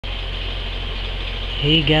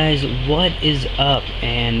Hey guys, what is up?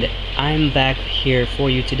 And I'm back here for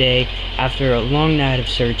you today after a long night of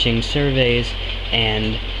searching, surveys,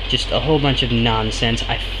 and just a whole bunch of nonsense.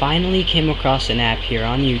 I finally came across an app here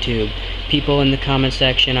on YouTube. People in the comment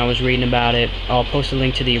section, I was reading about it. I'll post a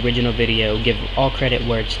link to the original video, give all credit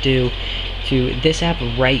where it's due, to this app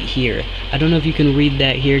right here. I don't know if you can read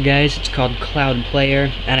that here, guys. It's called Cloud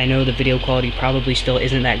Player, and I know the video quality probably still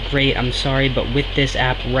isn't that great. I'm sorry, but with this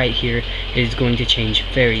app right here, it is going to change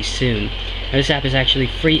very soon. Now, this app is actually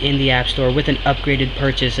free in the App Store with an upgraded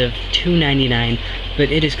purchase of $2.99,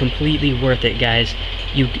 but it is completely worth it, guys.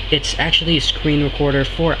 It's actually a screen recorder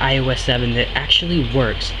for iOS 7 that actually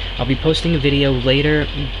works. I'll be posting a video later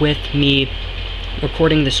with me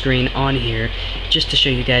recording the screen on here just to show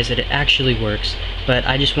you guys that it actually works, but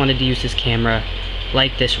I just wanted to use this camera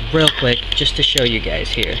like this real quick just to show you guys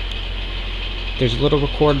here. There's a little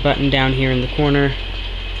record button down here in the corner,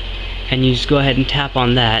 and you just go ahead and tap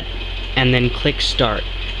on that and then click start.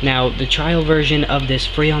 Now, the trial version of this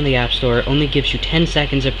free on the App Store only gives you 10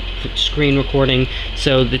 seconds of screen recording,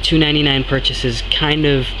 so the $2.99 purchase is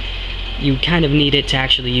you kind of need it to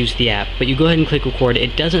actually use the app. But you go ahead and click record.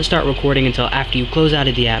 It doesn't start recording until after you close out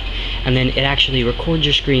of the app, and then it actually records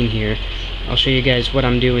your screen here. I'll show you guys what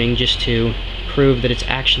I'm doing just to prove that it's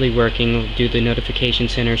actually working. We'll do the notification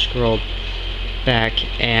center, scroll back,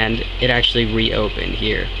 and it actually reopened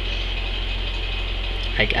here.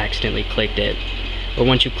 I accidentally clicked it. But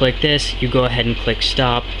once you click this, you go ahead and click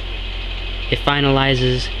stop. It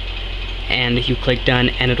finalizes, and you click done,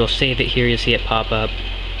 and it'll save it here. You'll see it pop up.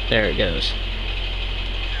 There it goes.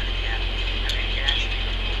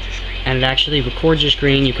 And it actually records your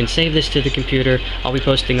screen. You can save this to the computer. I'll be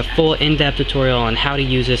posting a full in-depth tutorial on how to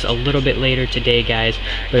use this a little bit later today, guys.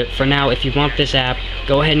 But for now, if you want this app,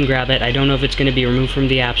 go ahead and grab it. I don't know if it's going to be removed from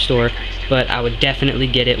the App Store, but I would definitely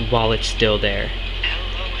get it while it's still there.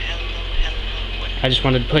 I just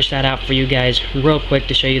wanted to push that out for you guys real quick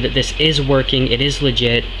to show you that this is working. It is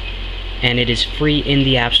legit, and it is free in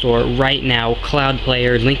the App Store right now. Cloud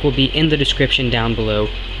Player, link will be in the description down below.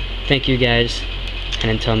 Thank you guys,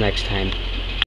 and until next time.